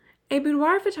A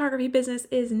boudoir photography business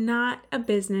is not a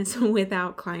business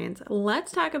without clients.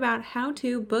 Let's talk about how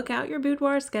to book out your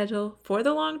boudoir schedule for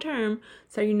the long term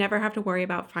so you never have to worry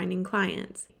about finding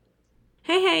clients.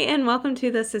 Hey, and welcome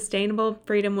to the Sustainable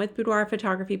Freedom with Boudoir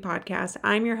Photography podcast.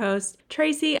 I'm your host,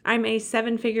 Tracy. I'm a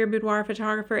 7-figure boudoir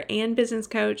photographer and business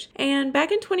coach. And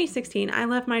back in 2016, I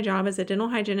left my job as a dental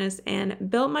hygienist and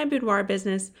built my boudoir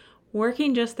business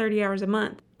working just 30 hours a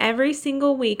month. Every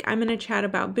single week, I'm going to chat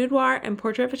about boudoir and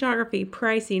portrait photography,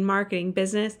 pricing, marketing,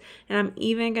 business, and I'm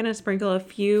even going to sprinkle a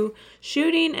few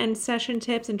shooting and session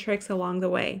tips and tricks along the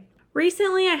way.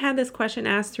 Recently, I had this question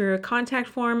asked through a contact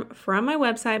form from my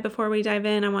website. Before we dive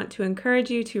in, I want to encourage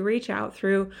you to reach out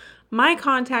through my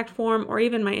contact form or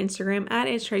even my Instagram at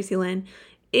 @itstracylyn.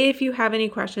 If you have any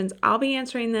questions, I'll be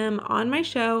answering them on my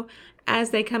show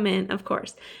as they come in, of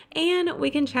course. And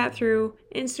we can chat through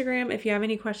Instagram if you have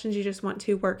any questions you just want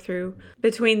to work through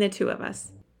between the two of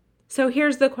us. So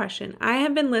here's the question. I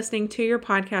have been listening to your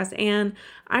podcast and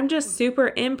I'm just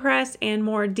super impressed and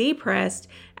more depressed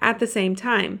at the same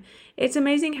time. It's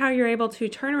amazing how you're able to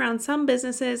turn around some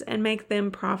businesses and make them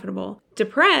profitable.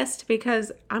 Depressed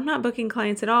because I'm not booking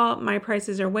clients at all. My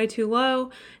prices are way too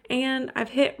low and I've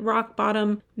hit rock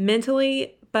bottom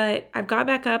mentally, but I've got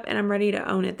back up and I'm ready to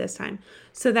own it this time.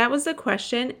 So that was the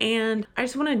question, and I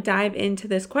just want to dive into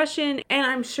this question, and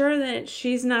I'm sure that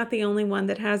she's not the only one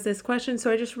that has this question, so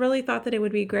I just really thought that it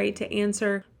would be great to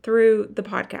answer through the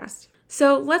podcast.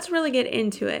 So let's really get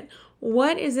into it.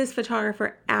 What is this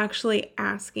photographer actually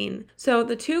asking? So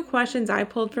the two questions I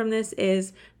pulled from this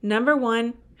is, number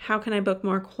one, how can I book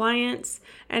more clients?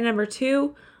 And number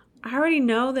two, I already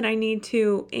know that I need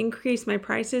to increase my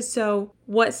prices, so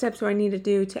what steps do I need to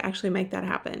do to actually make that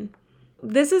happen?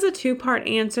 This is a two-part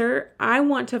answer. I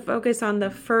want to focus on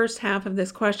the first half of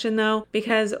this question though,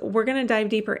 because we're going to dive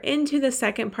deeper into the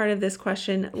second part of this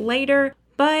question later.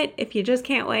 But if you just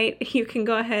can't wait, you can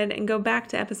go ahead and go back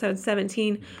to episode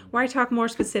 17 where I talk more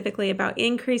specifically about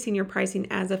increasing your pricing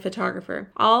as a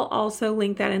photographer. I'll also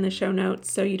link that in the show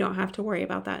notes so you don't have to worry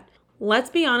about that.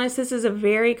 Let's be honest, this is a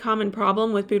very common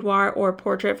problem with boudoir or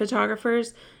portrait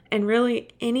photographers, and really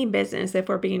any business if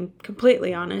we're being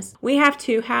completely honest. We have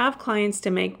to have clients to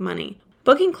make money.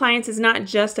 Booking clients is not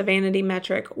just a vanity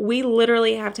metric. We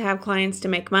literally have to have clients to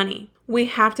make money. We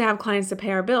have to have clients to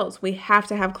pay our bills. We have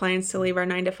to have clients to leave our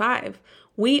 9-to-5.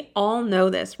 We all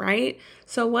know this, right?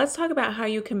 So let's talk about how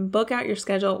you can book out your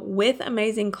schedule with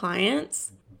amazing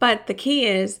clients. But the key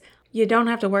is you don't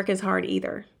have to work as hard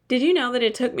either. Did you know that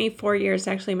it took me 4 years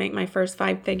to actually make my first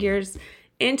 5 figures?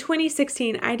 In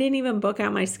 2016, I didn't even book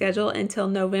out my schedule until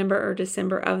November or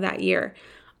December of that year.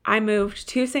 I moved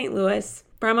to St. Louis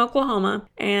from Oklahoma,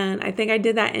 and I think I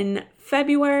did that in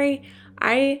February.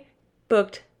 I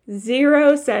booked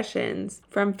 0 sessions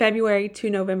from February to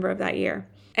November of that year.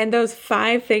 And those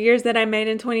 5 figures that I made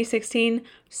in 2016,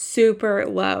 super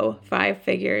low 5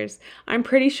 figures. I'm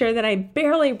pretty sure that I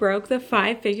barely broke the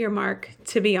 5-figure mark,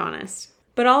 to be honest.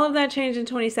 But all of that changed in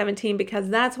 2017 because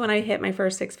that's when I hit my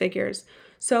first 6 figures.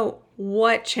 So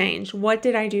what changed? What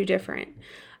did I do different?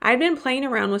 I'd been playing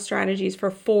around with strategies for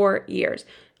 4 years,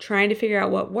 trying to figure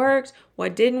out what worked,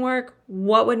 what didn't work,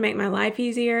 what would make my life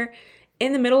easier.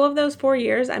 In the middle of those 4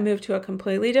 years, I moved to a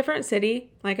completely different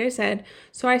city, like I said,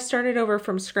 so I started over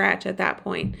from scratch at that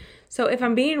point. So if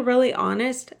I'm being really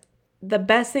honest, the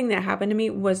best thing that happened to me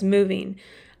was moving.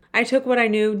 I took what I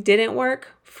knew didn't work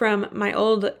from my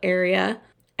old area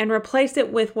and replaced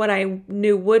it with what I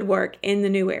knew would work in the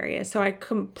new area. So I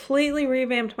completely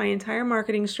revamped my entire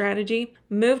marketing strategy,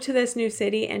 moved to this new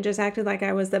city, and just acted like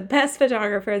I was the best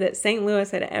photographer that St.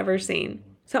 Louis had ever seen.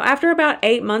 So after about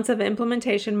 8 months of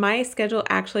implementation, my schedule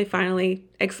actually finally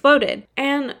exploded.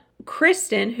 And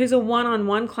Kristen, who's a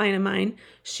one-on-one client of mine,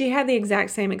 she had the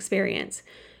exact same experience.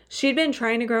 She'd been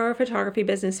trying to grow her photography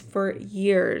business for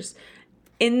years,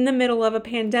 in the middle of a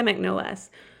pandemic, no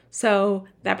less. So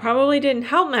that probably didn't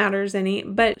help matters any,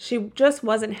 but she just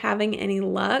wasn't having any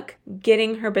luck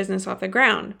getting her business off the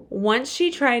ground. Once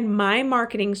she tried my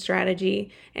marketing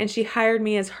strategy and she hired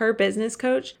me as her business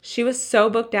coach, she was so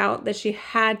booked out that she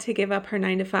had to give up her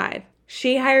 9-to-5.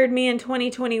 She hired me in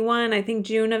 2021, I think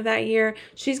June of that year.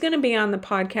 She's going to be on the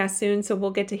podcast soon, so we'll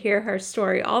get to hear her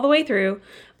story all the way through.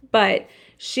 But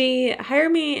she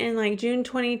hired me in like June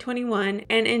 2021,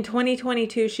 and in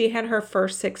 2022, she had her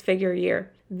first 6-figure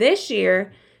year. This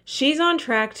year, she's on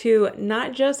track to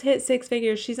not just hit 6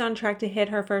 figures, she's on track to hit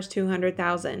her first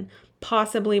 200,000,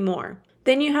 possibly more.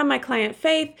 Then you have my client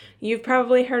Faith. You've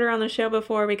probably heard her on the show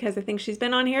before because I think she's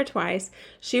been on here twice.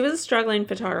 She was a struggling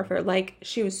photographer. Like,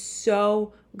 she was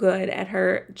so good at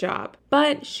her job.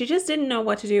 But she just didn't know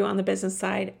what to do on the business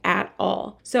side at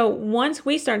all. So once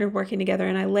we started working together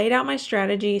and I laid out my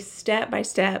strategy step by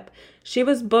step, she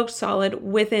was booked solid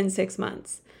within 6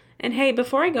 months. And hey,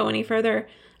 before I go any further,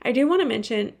 I do want to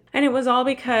mention, and it was all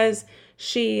because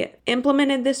she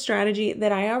implemented this strategy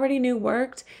that I already knew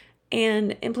worked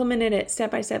and implemented it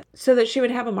step by step so that she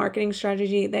would have a marketing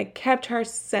strategy that kept her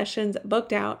sessions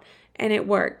booked out, and it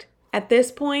worked. At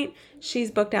this point,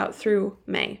 she's booked out through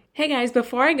May. Hey guys,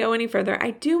 before I go any further,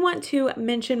 I do want to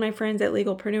mention my friends at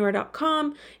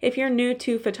legalpreneur.com. If you're new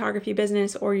to photography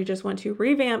business or you just want to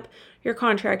revamp your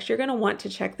contracts, you're going to want to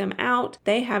check them out.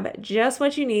 They have just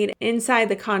what you need inside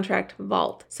the contract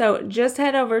vault. So just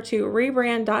head over to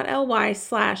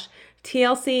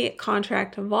rebrand.ly/TLC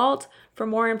contract vault for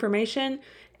more information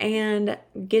and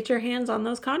get your hands on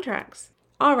those contracts.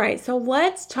 All right, so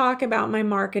let's talk about my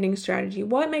marketing strategy.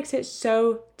 What makes it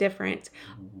so different?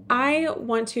 I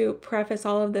want to preface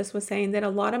all of this with saying that a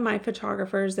lot of my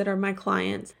photographers that are my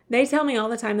clients, they tell me all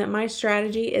the time that my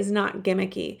strategy is not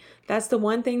gimmicky. That's the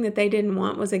one thing that they didn't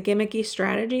want, was a gimmicky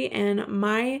strategy, and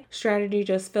my strategy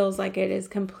just feels like it is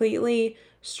completely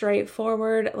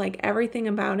straightforward. Like everything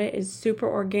about it is super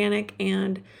organic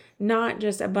and not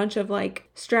just a bunch of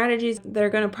like strategies that are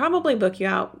going to probably book you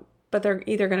out, but they're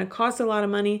either going to cost a lot of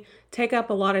money, take up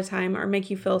a lot of time, or make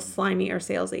you feel slimy or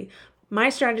salesy. My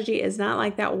strategy is not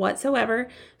like that whatsoever.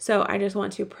 So I just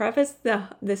want to preface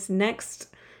this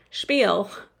next spiel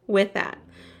with that.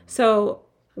 So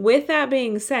with that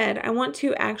being said, I want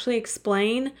to actually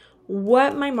explain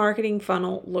what my marketing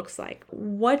funnel looks like.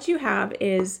 What you have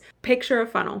is picture a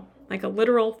funnel, like a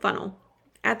literal funnel.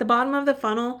 At the bottom of the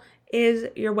funnel is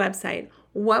your website.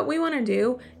 What we want to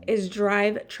do is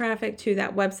drive traffic to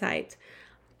that website.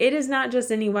 It is not just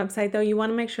any website though. You want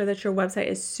to make sure that your website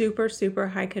is super, super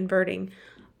high converting.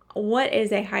 What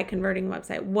is a high converting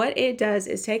website? What it does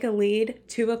is take a lead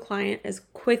to a client as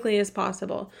quickly as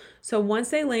possible. So once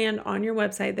they land on your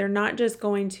website, they're not just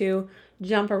going to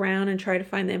jump around and try to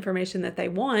find the information that they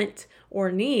want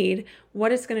or need.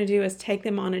 What it's going to do is take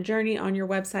them on a journey on your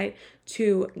website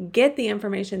to get the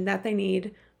information that they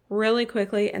need really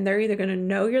quickly, and they're either going to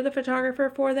know you're the photographer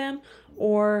for them,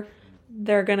 or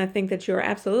they're going to think that you're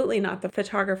absolutely not the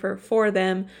photographer for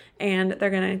them, and they're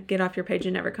going to get off your page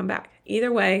and never come back. Either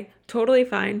way, totally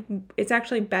fine. It's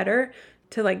actually better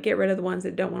to like get rid of the ones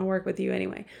that don't want to work with you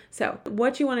anyway. So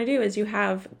what you want to do is you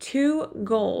have 2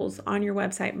 goals on your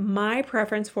website. My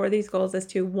preference for these goals is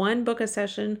to 1, book a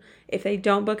session. If they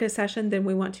don't book a session, then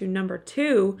we want to number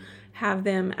 2, have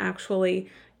them actually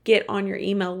get on your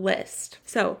email list.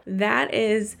 So that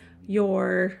is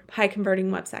your high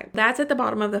converting website. That's at the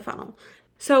bottom of the funnel.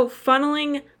 So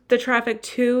funneling the traffic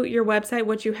to your website,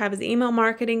 what you have is email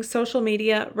marketing, social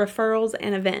media, referrals,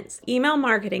 and events. Email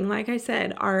marketing, like I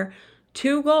said, our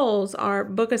 2 goals are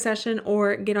book a session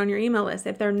or get on your email list.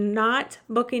 If they're not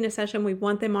booking a session, we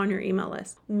want them on your email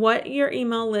list. What your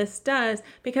email list does,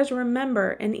 because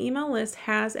remember, an email list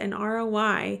has an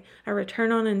ROI, a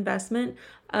return on investment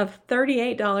of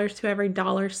 $38 to every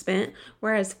dollar spent,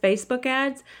 whereas Facebook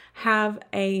ads have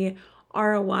a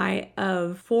ROI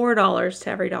of $4 to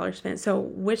every dollar spent. So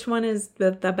which one is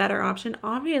the better option?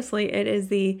 Obviously, it is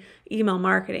the email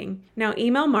marketing. Now,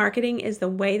 email marketing is the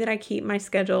way that I keep my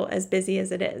schedule as busy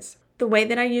as it is. The way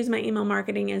that I use my email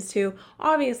marketing is to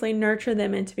obviously nurture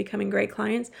them into becoming great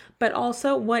clients, but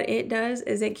also what it does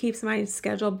is it keeps my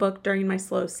schedule booked during my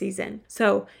slow season.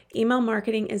 So email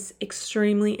marketing is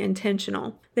extremely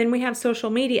intentional. Then we have social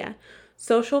media.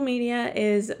 Social media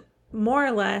is more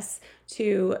or less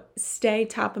to stay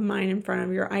top of mind in front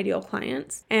of your ideal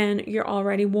clients and your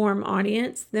already warm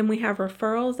audience. Then we have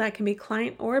referrals that can be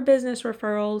client or business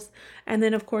referrals. And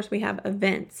then of course we have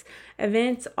events.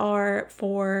 Events are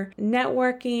for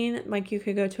networking, like you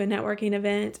could go to a networking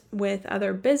event with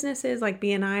other businesses like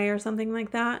BNI or something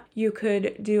like that. You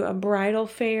could do a bridal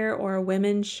fair or a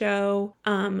women's show.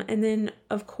 And then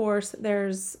of course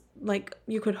there's like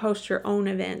you could host your own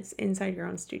events inside your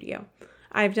own studio.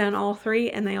 I've done all 3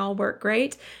 and they all work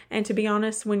great. And to be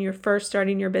honest, when you're first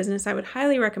starting your business, I would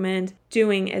highly recommend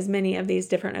doing as many of these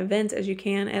different events as you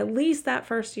can, at least that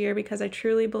first year, because I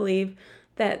truly believe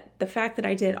that the fact that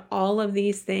I did all of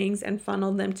these things and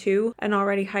funneled them to an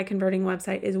already high converting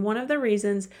website is one of the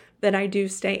reasons that I do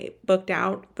stay booked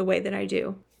out the way that I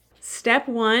do. Step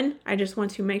 1, I just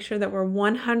want to make sure that we're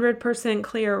 100%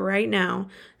 clear right now.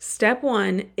 Step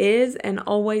 1 is and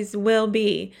always will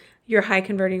be your high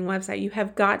converting website. You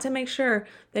have got to make sure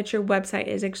that your website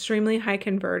is extremely high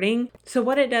converting. So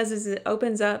what it does is it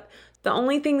opens up, the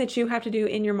only thing that you have to do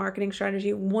in your marketing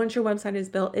strategy once your website is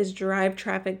built is drive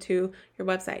traffic to your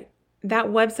website. that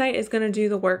website is going to do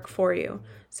the work for you.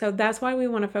 So that's why we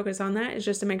want to focus on that, is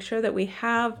just to make sure that we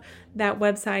have that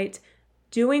website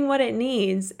doing what it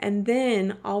needs, and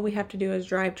then all we have to do is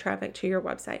drive traffic to your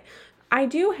website. I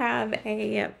do have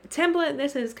a template.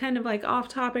 This is kind of like off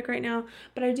topic right now,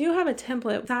 but I do have a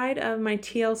template side of my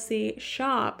TLC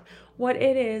shop. What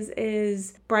it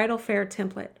is bridal fair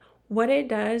template. What it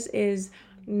does is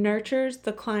nurtures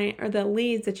the client or the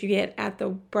leads that you get at the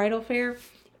bridal fair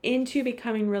into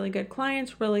becoming really good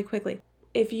clients really quickly.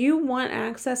 If you want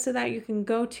access to that, you can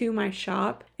go to my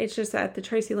shop. It's just at the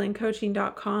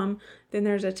TracyLynnCoaching.com. Then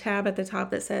there's a tab at the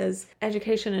top that says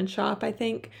Education and Shop, I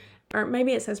think. Or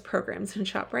maybe it says Programs and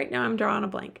Shop. Right now I'm drawing a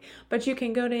blank. But you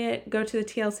can go to the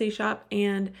TLC shop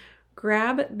and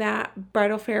grab that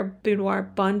Bridal Fair Boudoir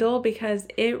bundle, because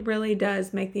it really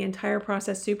does make the entire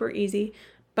process super easy.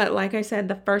 But like I said,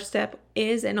 the first step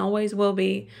is and always will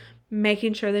be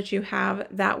making sure that you have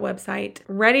that website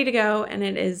ready to go and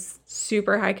it is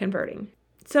super high converting.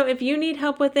 So if you need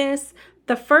help with this,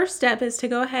 the first step is to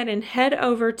go ahead and head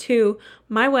over to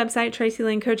my website,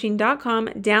 TracyLynnCoaching.com,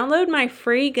 download my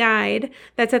free guide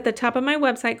that's at the top of my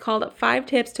website called 5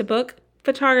 Tips to Book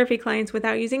Photography Clients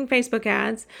Without Using Facebook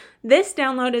Ads. This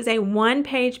download is a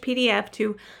 1-page PDF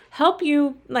to help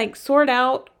you sort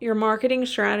out your marketing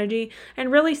strategy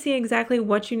and really see exactly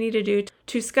what you need to do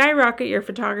to skyrocket your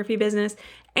photography business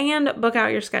and book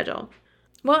out your schedule.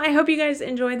 Well, I hope you guys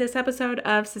enjoyed this episode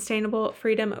of Sustainable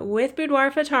Freedom with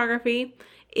Boudoir Photography.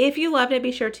 If you loved it,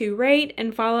 be sure to rate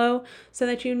and follow so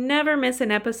that you never miss an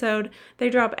episode. They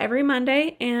drop every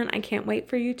Monday, and I can't wait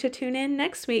for you to tune in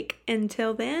next week.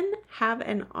 Until then, have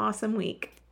an awesome week.